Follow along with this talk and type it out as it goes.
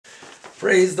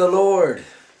Praise the Lord.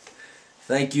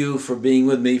 Thank you for being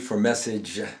with me for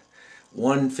message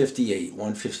 158.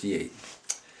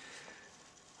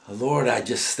 Lord, I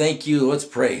just thank you. Let's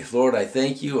pray. Lord, I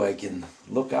thank you. I can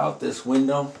look out this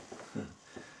window.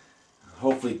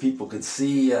 Hopefully people can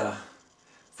see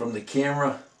from the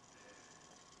camera.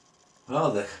 Well,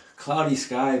 the cloudy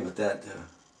sky, but that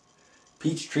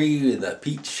peach tree and the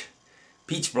peach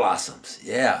blossoms.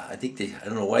 Yeah, I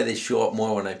don't know why they show up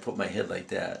more when I put my head like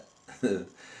that.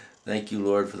 Thank you,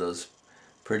 Lord, for those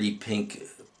pretty pink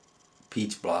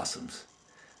peach blossoms.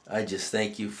 I just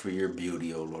thank you for your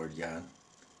beauty, O Lord God,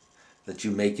 that you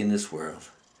make in this world.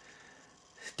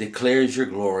 Declares your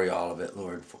glory, all of it,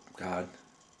 Lord God.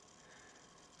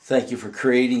 Thank you for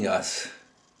creating us,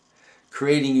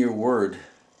 creating your word,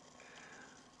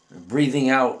 breathing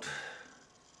out,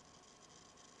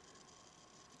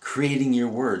 creating your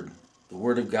word, the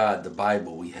word of God, the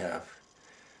Bible we have,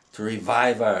 to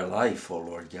revive our life, O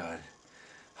Lord God.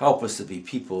 Help us to be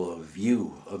people of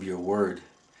you, of your word,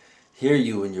 hear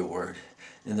you in your word,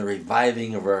 in the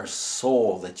reviving of our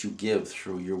soul that you give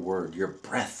through your word, your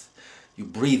breath. You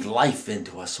breathe life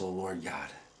into us, O Lord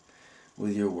God,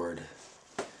 with your word.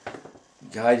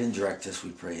 Guide and direct us,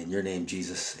 we pray. In your name,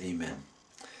 Jesus, amen.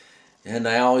 And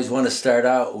I always want to start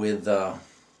out with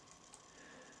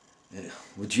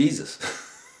Jesus.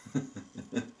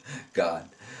 God.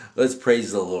 Let's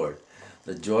praise the Lord.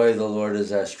 The joy of the Lord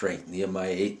is our strength.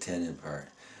 Nehemiah 8:10 in part.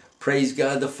 Praise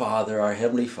God the Father, our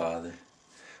Heavenly Father.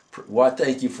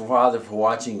 Thank you, Father, for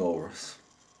watching over us.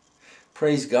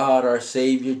 Praise God, our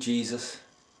Savior, Jesus.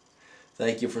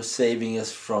 Thank you for saving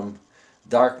us from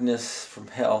darkness, from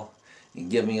hell, and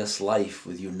giving us life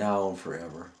with you now and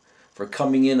forever. For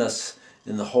coming in us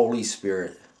in the Holy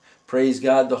Spirit. Praise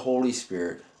God, the Holy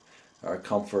Spirit, our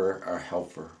comforter, our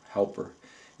helper.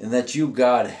 And that you,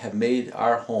 God, have made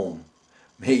our home,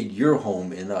 made your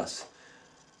home in us.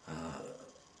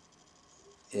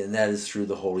 And that is through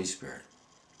the Holy Spirit.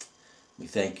 We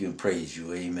thank you and praise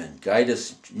you. Amen. Guide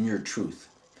us in your truth.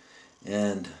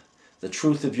 And the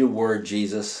truth of your word,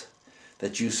 Jesus,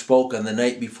 that you spoke on the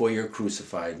night before you were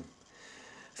crucified.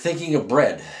 Thinking of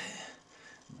bread.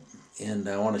 And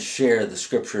I want to share the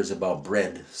scriptures about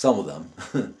bread, some of them.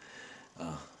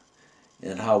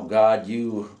 And how, God,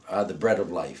 you are the bread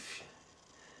of life.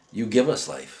 You give us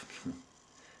life.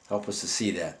 Help us to see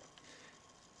that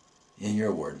in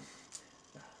your word.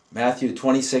 Matthew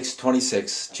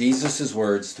 26:26, Jesus'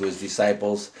 words to his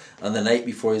disciples on the night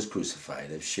before he was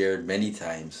crucified. I've shared many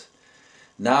times.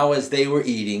 Now as they were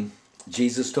eating,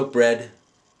 Jesus took bread,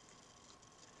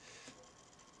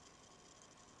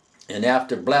 and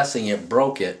after blessing it,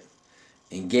 broke it,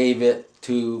 and gave it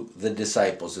to the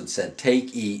disciples and said,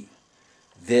 "Take, eat.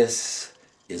 This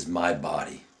is my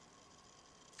body."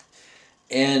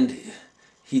 And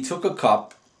he took a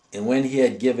cup, and when he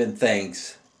had given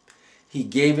thanks, he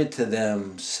gave it to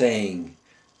them, saying,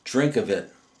 "Drink of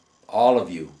it, all of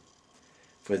you,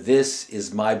 for this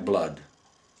is my blood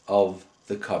of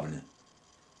the covenant,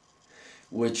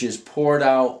 which is poured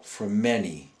out for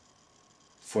many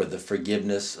for the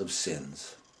forgiveness of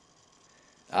sins.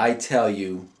 I tell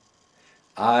you,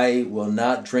 I will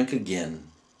not drink again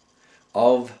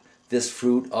of this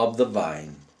fruit of the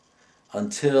vine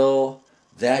until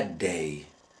that day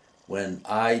when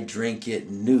I drink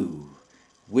it new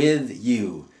with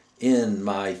you in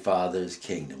my Father's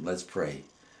kingdom." Let's pray.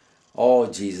 Oh,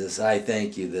 Jesus, I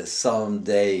thank you that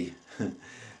someday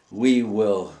we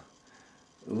will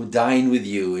dine with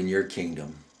you in your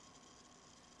kingdom.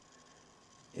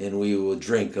 And we will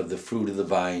drink of the fruit of the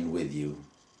vine with you.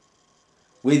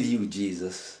 With you,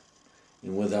 Jesus,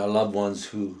 and with our loved ones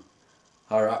who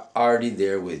are already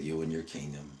there with you in your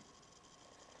kingdom,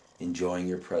 enjoying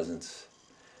your presence.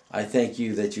 I thank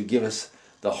you that you give us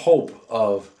the hope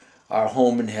of our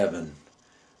home in heaven.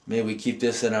 May we keep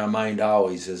this in our mind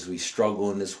always as we struggle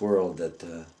in this world, that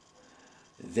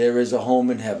there is a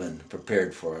home in heaven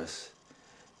prepared for us.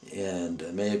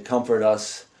 And may it comfort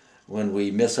us when we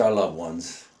miss our loved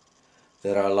ones,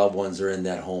 that our loved ones are in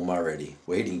that home already,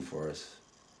 waiting for us,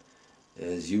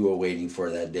 as you are waiting for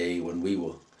that day when we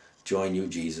will join you,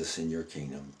 Jesus, in your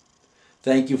kingdom.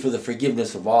 Thank you for the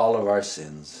forgiveness of all of our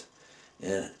sins,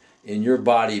 and in your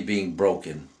body being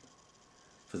broken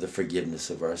for the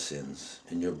forgiveness of our sins,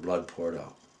 and your blood poured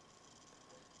out.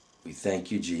 We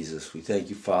thank you, Jesus. We thank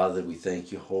you, Father. We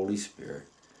thank you, Holy Spirit.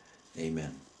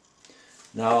 Amen.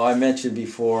 Now, I mentioned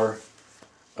before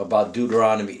about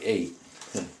Deuteronomy 8,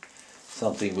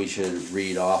 something we should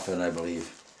read often, I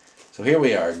believe. So here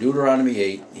we are, Deuteronomy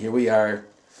 8. Here we are,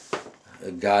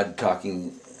 God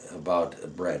talking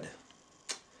about bread.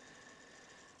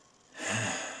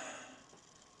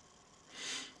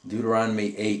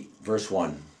 Deuteronomy 8, verse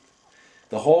 1.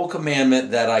 The whole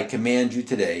commandment that I command you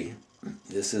today,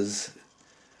 this is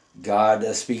God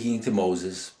speaking to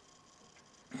Moses.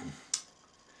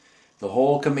 The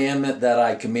whole commandment that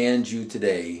I command you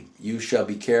today, you shall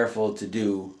be careful to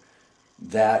do,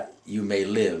 that you may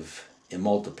live and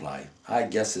multiply. I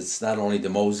guess it's not only to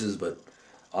Moses, but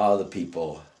all the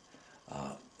people,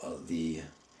 the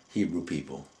Hebrew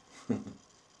people.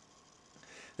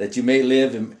 That you may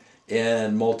live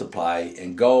and multiply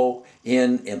and go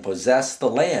in and possess the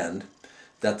land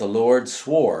that the Lord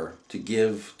swore to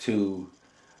give to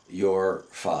your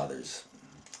fathers.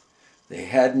 They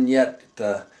hadn't yet,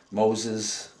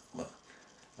 Moses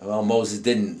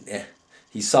didn't,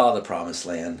 he saw the promised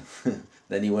land,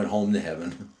 then he went home to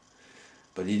heaven,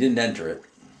 but he didn't enter it.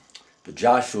 But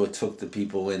Joshua took the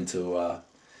people into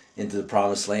the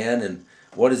promised land. And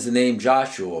what is the name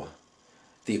Joshua?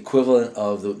 The equivalent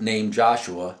of the name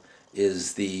Joshua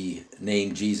is the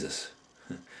name Jesus.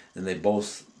 And they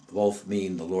both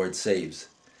mean the Lord saves.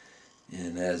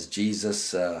 And as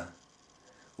Jesus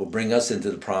will bring us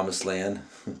into the promised land,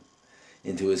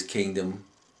 into his kingdom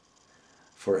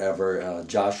forever,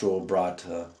 Joshua brought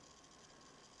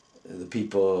the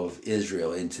people of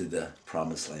Israel into the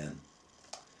promised land.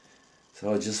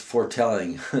 So just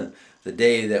foretelling the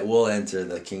day that we'll enter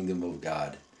the kingdom of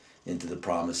God, into the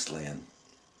promised land.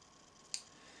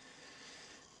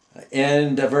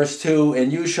 And verse 2,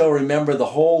 and you shall remember the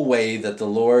whole way that the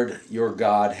Lord your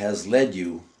God has led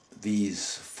you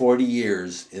these 40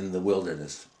 years in the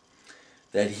wilderness,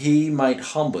 that he might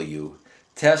humble you,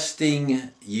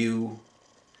 testing you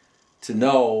to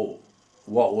know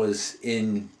what was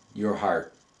in your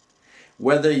heart,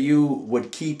 whether you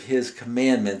would keep his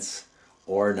commandments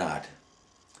or not.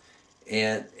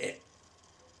 And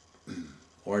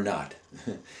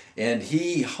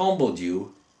he humbled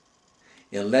you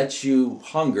and let you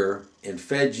hunger and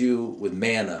fed you with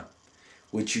manna,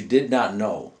 which you did not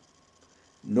know,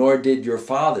 nor did your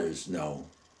fathers know,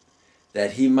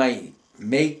 that he might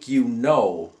make you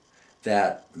know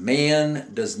that man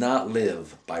does not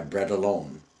live by bread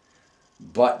alone,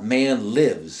 but man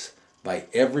lives by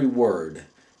every word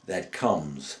that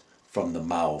comes from the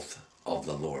mouth of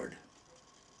the Lord.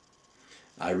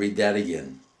 I read that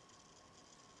again.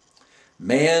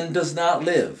 Man does not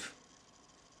live.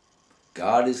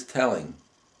 God is telling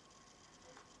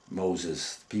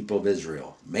Moses, the people of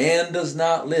Israel, man does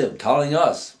not live, telling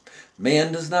us,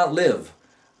 man does not live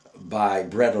by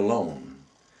bread alone,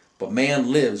 but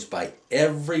man lives by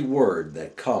every word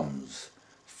that comes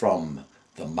from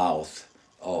the mouth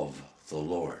of the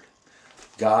Lord.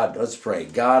 God, let's pray.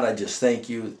 God, I just thank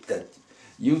you that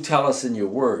you tell us in your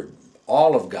word,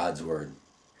 all of God's word,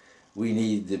 we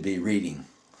need to be reading.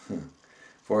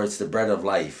 For it's the bread of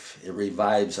life. It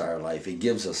revives our life. It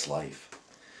gives us life.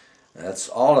 That's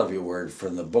all of your word,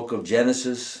 from the book of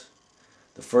Genesis,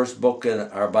 the first book in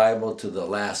our Bible, to the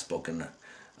last book in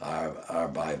our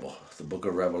Bible, the book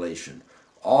of Revelation.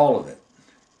 All of it.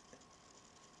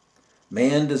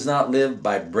 Man does not live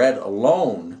by bread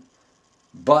alone,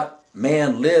 but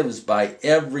man lives by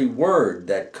every word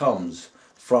that comes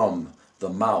from the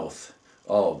mouth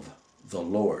of the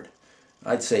Lord.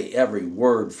 I'd say every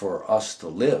word for us to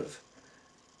live,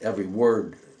 every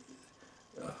word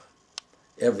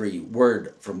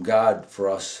from God for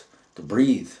us to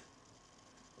breathe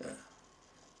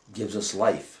gives us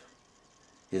life.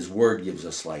 His word gives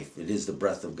us life. It is the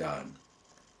breath of God.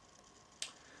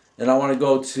 And I want to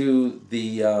go to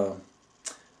the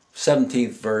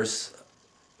 17th verse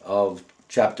of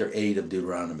chapter 8 of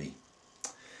Deuteronomy.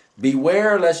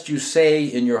 Beware lest you say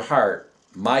in your heart,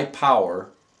 my power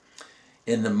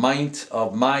in the might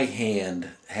of my hand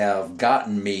have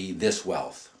gotten me this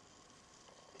wealth.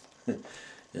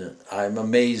 I'm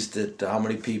amazed at how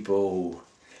many people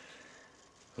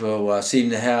who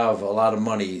seem to have a lot of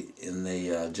money, and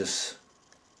they just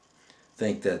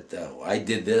think that I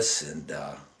did this and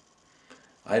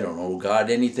I don't owe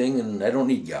God anything and I don't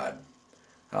need God.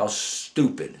 How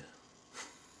stupid.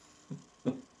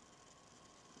 And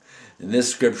this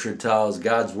scripture tells,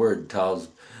 God's word tells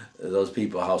those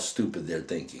people how stupid they're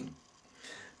thinking.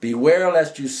 Beware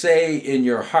lest you say in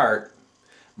your heart,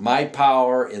 my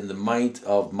power and the might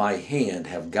of my hand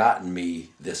have gotten me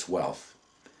this wealth.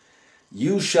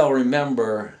 You shall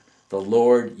remember the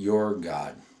Lord your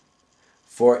God,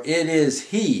 for it is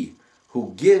he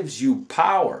who gives you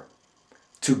power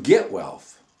to get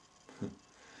wealth,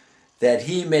 that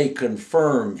he may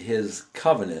confirm his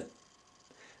covenant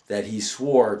that he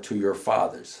swore to your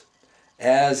fathers,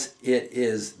 as it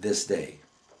is this day.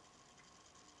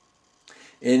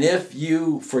 And if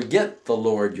you forget the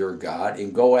Lord your God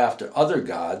and go after other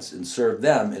gods and serve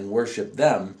them and worship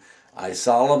them, I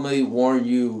solemnly warn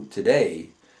you today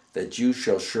that you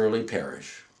shall surely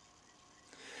perish,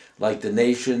 like the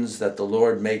nations that the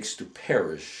Lord makes to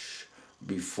perish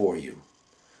before you.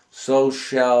 So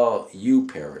shall you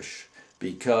perish,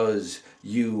 because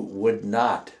you would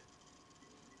not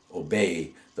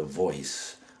obey the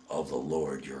voice of the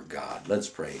Lord your God. Let's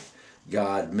pray.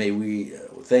 God, may we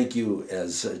thank you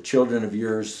as children of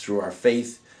yours through our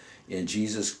faith in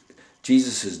Jesus'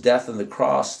 death on the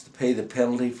cross to pay the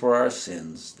penalty for our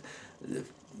sins.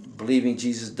 Believing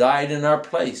Jesus died in our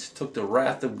place, took the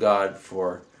wrath of God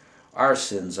for our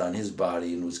sins on his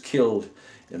body, and was killed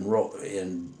and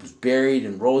was buried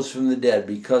and rose from the dead,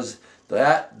 because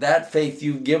that faith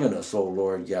you've given us, O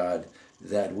Lord God,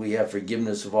 that we have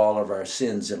forgiveness of all of our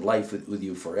sins and life with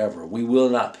you forever. We will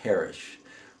not perish.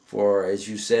 For as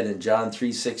you said in John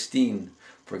 3:16,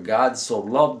 for God so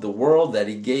loved the world that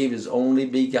he gave his only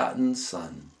begotten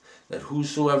Son, that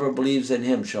whosoever believes in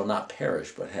him shall not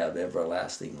perish but have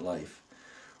everlasting life.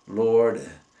 Lord,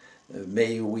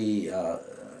 may we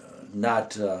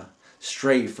not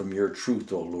stray from your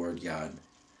truth, O Lord God,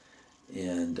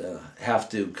 and have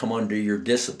to come under your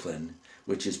discipline,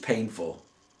 which is painful,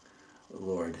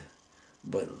 Lord.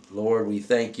 But Lord, we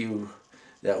thank you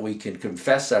that we can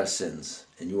confess our sins,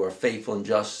 and you are faithful and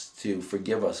just to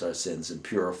forgive us our sins and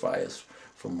purify us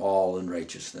from all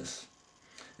unrighteousness,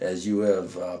 as you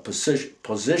have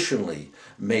positionally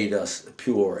made us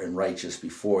pure and righteous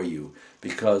before you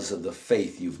because of the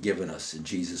faith you've given us in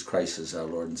Jesus Christ as our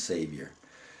Lord and Savior.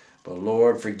 But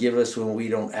Lord, forgive us when we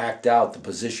don't act out the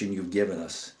position you've given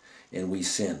us and we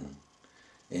sin.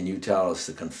 And you tell us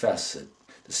to confess it,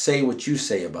 to say what you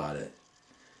say about it,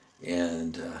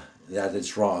 and that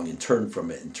it's wrong, and turn from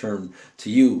it, and turn to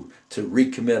you, to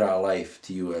recommit our life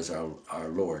to you as our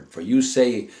Lord. For you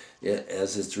say,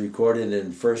 as it's recorded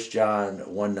in 1 John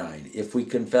 1:9, if we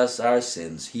confess our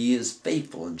sins, he is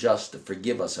faithful and just to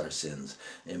forgive us our sins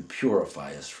and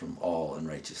purify us from all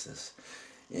unrighteousness.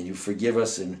 And you forgive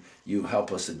us and you help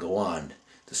us to go on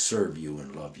to serve you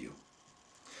and love you.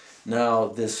 Now,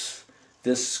 this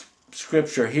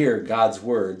scripture here, God's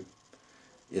word,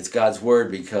 it's God's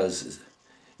word because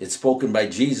it's spoken by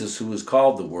Jesus, who is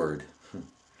called the Word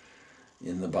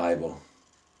in the Bible.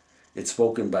 It's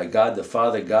spoken by God the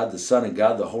Father, God the Son, and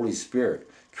God the Holy Spirit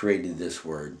created this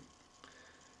word.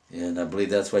 And I believe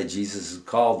that's why Jesus is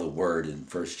called the Word in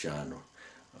 1 John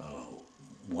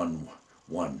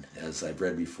 1:1, as I've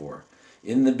read before.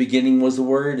 In the beginning was the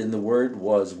Word, and the Word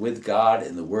was with God,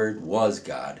 and the Word was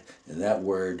God. And that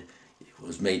Word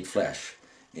was made flesh,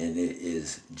 and it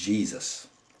is Jesus.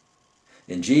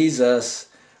 And Jesus,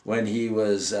 when he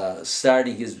was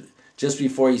just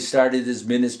before he started his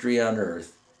ministry on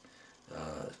earth,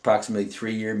 approximately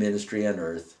 3-year ministry on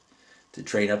earth, to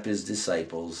train up his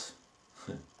disciples,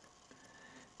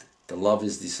 to love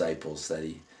his disciples that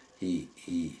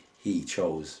he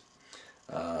chose.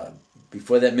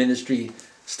 Before that ministry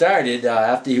started,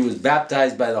 after he was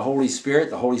baptized by the Holy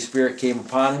Spirit came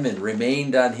upon him and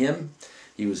remained on him.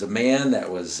 He was a man that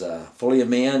was fully a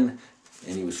man,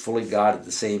 and he was fully God at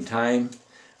the same time.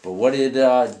 But what did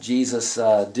Jesus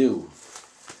do?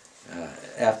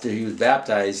 After he was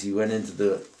baptized, he went into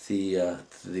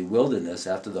the wilderness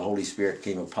after the Holy Spirit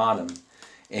came upon him,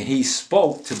 and he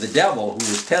spoke to the devil who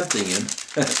was tempting him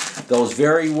those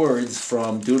very words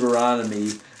from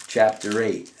Deuteronomy chapter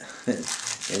 8.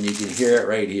 And you can hear it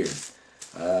right here.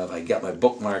 I got my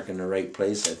bookmark in the right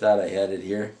place. I thought I had it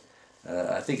here.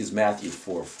 I think it's Matthew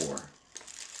 4:4.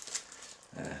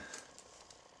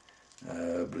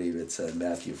 I believe it's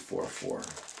Matthew 4:4.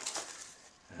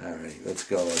 All right, let's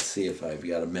go. Let's see if I've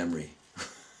got a memory.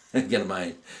 Get a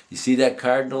mind. You see that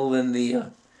cardinal in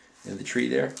the tree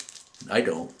there? I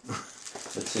don't.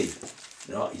 Let's see.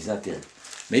 No, he's not there.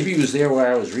 Maybe he was there where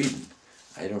I was reading.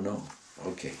 I don't know.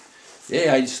 Okay.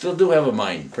 Yeah, I still do have a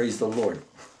mind. Praise the Lord.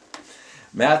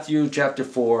 Matthew chapter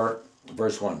 4,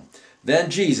 verse 1.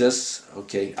 Then Jesus.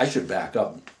 Okay, I should back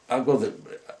up. I'll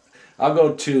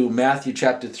go to Matthew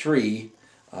chapter 3,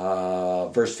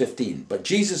 verse 15. But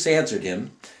Jesus answered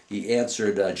him. He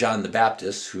answered John the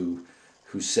Baptist, who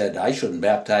said, I shouldn't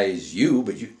baptize you,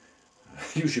 but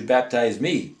you should baptize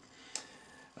me.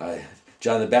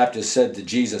 John the Baptist said to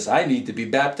Jesus, I need to be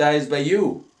baptized by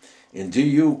you, and do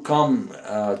you come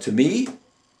to me?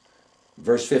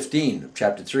 Verse 15 of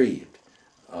chapter 3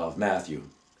 of Matthew.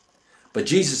 But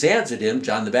Jesus answered him,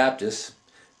 John the Baptist,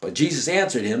 but Jesus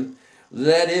answered him,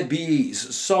 let it be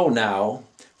so now,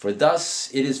 for thus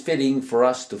it is fitting for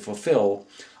us to fulfill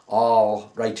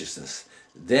all righteousness.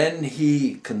 Then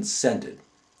he consented.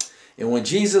 And when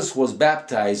Jesus was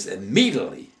baptized,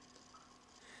 immediately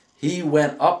he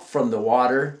went up from the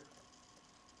water,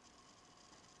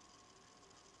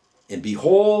 and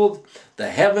behold,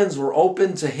 the heavens were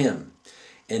opened to him,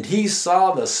 and he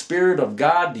saw the Spirit of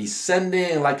God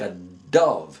descending like a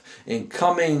dove and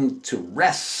coming to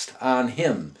rest on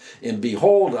him. And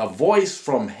behold, a voice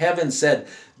from heaven said,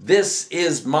 "This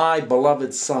is my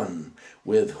beloved Son,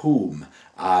 with whom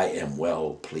I am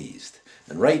well pleased."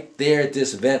 And right there at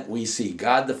this event, we see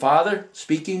God the Father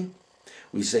speaking.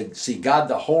 We see God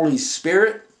the Holy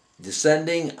Spirit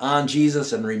descending on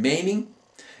Jesus and remaining.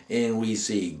 And we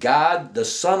see God, the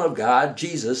Son of God,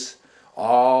 Jesus,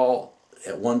 all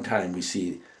at one time. We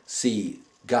see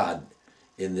God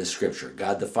in this scripture.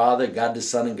 God the Father, God the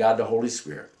Son, and God the Holy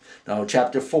Spirit. Now,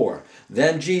 chapter 4.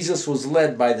 Then Jesus was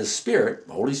led by the Spirit,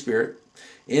 the Holy Spirit,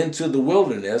 into the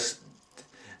wilderness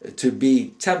to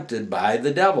be tempted by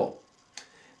the devil.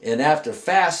 And after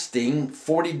fasting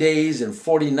 40 days and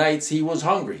 40 nights, he was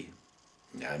hungry.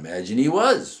 I imagine he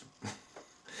was.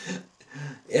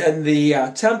 And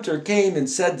the tempter came and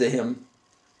said to him,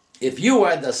 "If you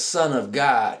are the Son of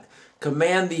God,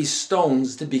 command these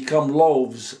stones to become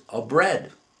loaves of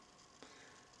bread."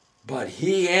 But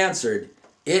he answered,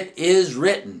 "It is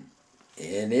written."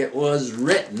 And it was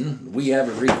written. We have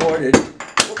it recorded.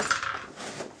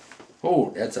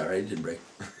 Oh, that's all right. It didn't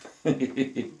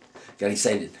break. Got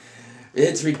excited.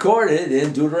 It's recorded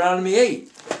in Deuteronomy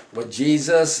 8, what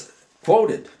Jesus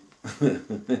quoted.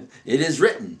 It is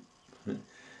written.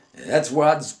 That's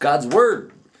God's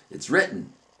word. It's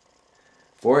written.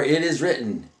 For it is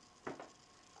written,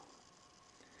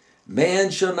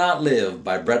 "Man shall not live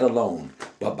by bread alone,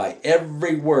 but by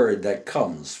every word that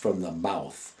comes from the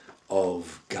mouth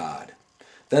of God."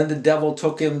 Then the devil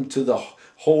took him to the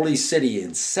holy city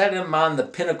and set him on the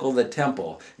pinnacle of the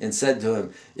temple and said to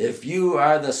him, "If you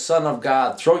are the Son of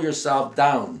God, throw yourself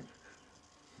down.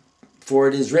 For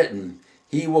it is written,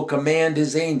 He will command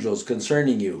His angels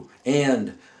concerning you,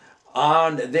 and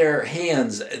on their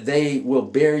hands they will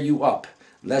bear you up,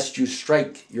 lest you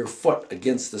strike your foot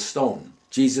against the stone."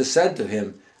 Jesus said to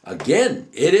him, "Again,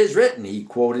 it is written." He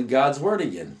quoted God's word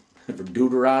again from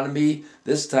Deuteronomy,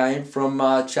 this time from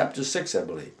chapter 6, I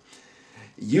believe.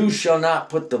 "You shall not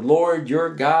put the Lord your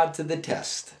God to the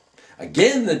test."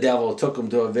 Again, the devil took him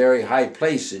to a very high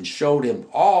place and showed him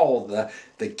all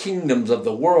the kingdoms of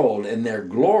the world and their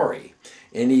glory.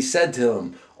 And he said to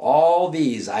him, "All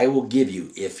these I will give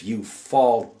you if you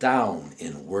fall down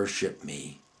and worship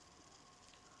me."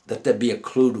 Let that be a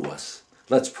clue to us.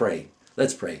 Let's pray.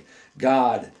 Let's pray.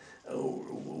 God,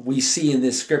 we see in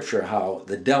this scripture how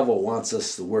the devil wants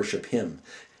us to worship him.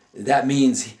 That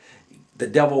means the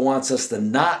devil wants us to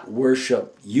not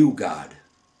worship you, God.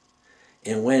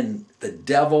 And when the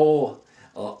devil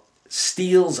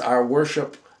steals our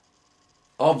worship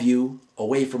of you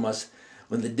away from us,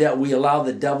 when we allow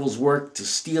the devil's work to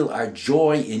steal our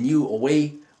joy in you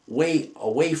away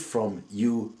from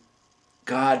you,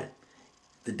 God,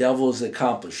 the devil is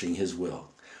accomplishing his will.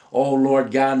 Oh,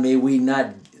 Lord God, may we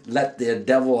not let the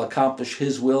devil accomplish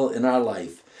his will in our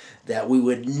life, that we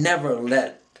would never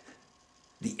let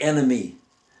the enemy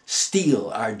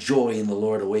steal our joy in the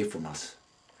Lord away from us.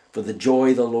 For the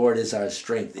joy of the Lord is our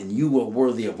strength, and you are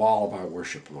worthy of all of our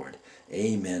worship, Lord.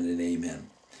 Amen and amen.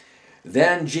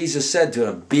 Then Jesus said to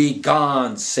him, "Be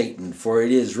gone, Satan, for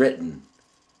it is written,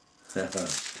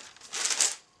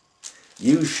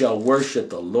 You shall worship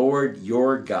the Lord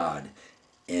your God,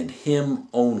 and him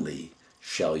only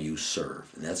shall you serve."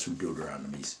 And that's from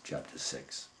Deuteronomy chapter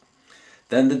 6.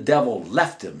 Then the devil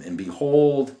left him, and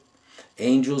behold,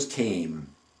 angels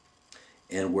came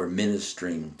and were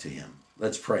ministering to him.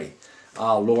 Let's pray.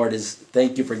 Lord,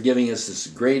 thank you for giving us this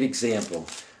great example,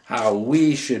 how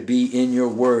we should be in your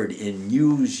word and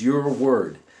use your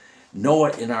word. Know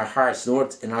it in our hearts, know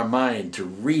it in our mind, to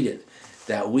read it,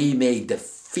 that we may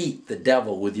defeat the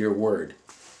devil with your word,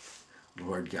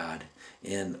 Lord God,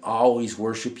 and always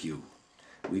worship you.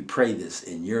 We pray this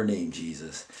in your name,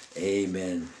 Jesus.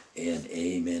 Amen and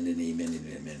amen and amen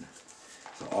and amen.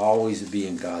 So always be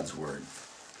in God's word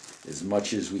as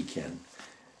much as we can.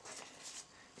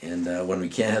 And when we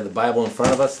can't have the Bible in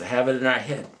front of us, to have it in our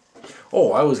head.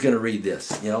 Oh, I was going to read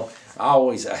this.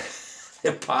 Always a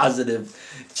positive,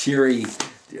 cheery.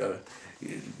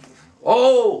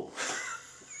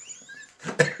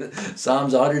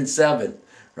 Psalms 107,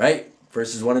 right?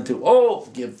 Verses 1 and 2. "Oh,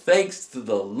 give thanks to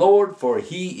the Lord, for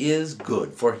he is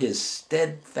good, for his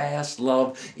steadfast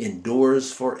love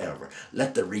endures forever.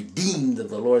 Let the redeemed of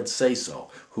the Lord say so,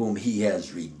 whom he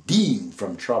has redeemed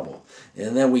from trouble."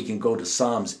 And then we can go to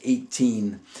Psalms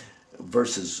 18,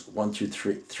 verses 1 through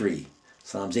 3.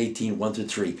 Psalms 18,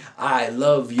 1-3. I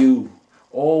love you,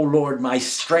 O Lord, my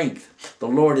strength. The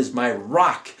Lord is my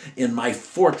rock and my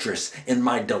fortress and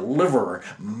my deliverer,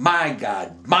 my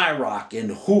God, my rock,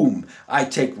 in whom I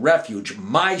take refuge,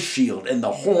 my shield and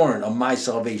the horn of my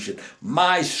salvation,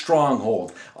 my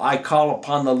stronghold. I call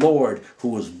upon the Lord,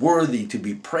 who is worthy to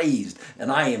be praised, and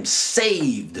I am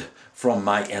saved from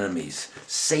my enemies.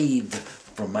 Saved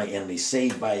from my enemies.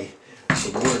 Saved by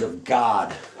the word of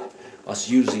God. Us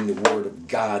using the word of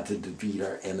God to defeat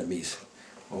our enemies.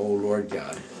 Oh, Lord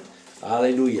God.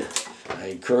 Hallelujah. I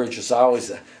encourage us always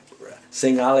to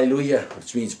sing hallelujah,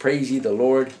 which means praise ye the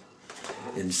Lord,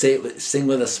 and sing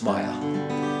with a smile.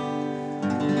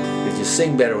 If you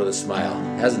sing better with a smile.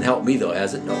 Hasn't helped me though,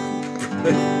 has it? No.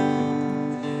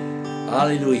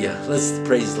 Hallelujah. Let's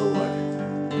praise the Lord.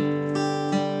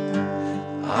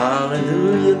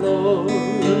 Hallelujah, Lord.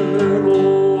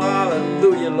 Oh,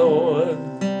 hallelujah, Lord.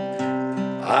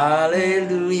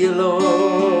 Hallelujah,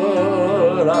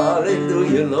 Lord.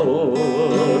 Hallelujah,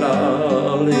 Lord.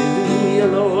 Hallelujah,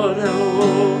 Lord.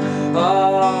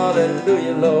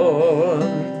 Hallelujah, Lord.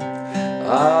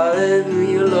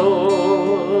 Hallelujah,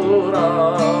 Lord.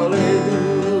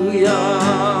 Hallelujah.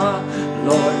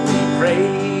 Lord, we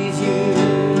praise you.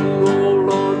 Oh,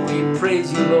 Lord, we praise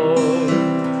you, Lord.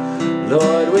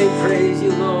 Lord, we praise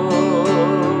you,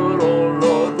 Lord. Oh,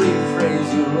 Lord, we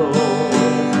praise you, Lord.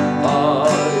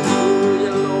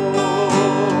 Hallelujah,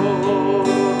 Lord.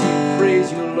 We praise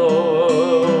you,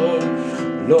 Lord.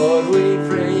 Lord, we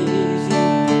praise you.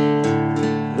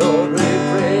 Lord, we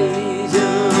praise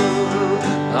you.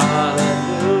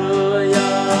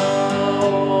 Hallelujah.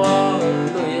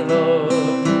 Hallelujah, Lord.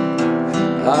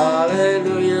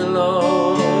 Hallelujah,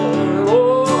 Lord.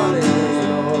 Oh, hallelujah,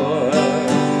 Lord.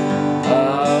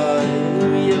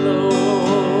 Hallelujah,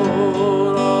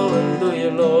 Lord.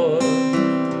 Hallelujah, Lord.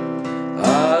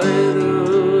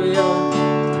 Hallelujah.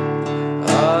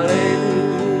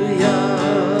 Hallelujah.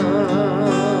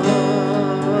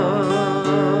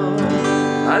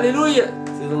 Hallelujah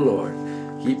to the Lord.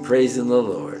 Keep praising the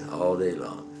Lord all day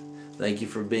long. Thank you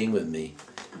for being with me.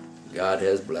 God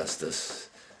has blessed us.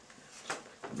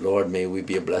 Lord, may we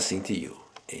be a blessing to you.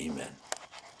 Amen.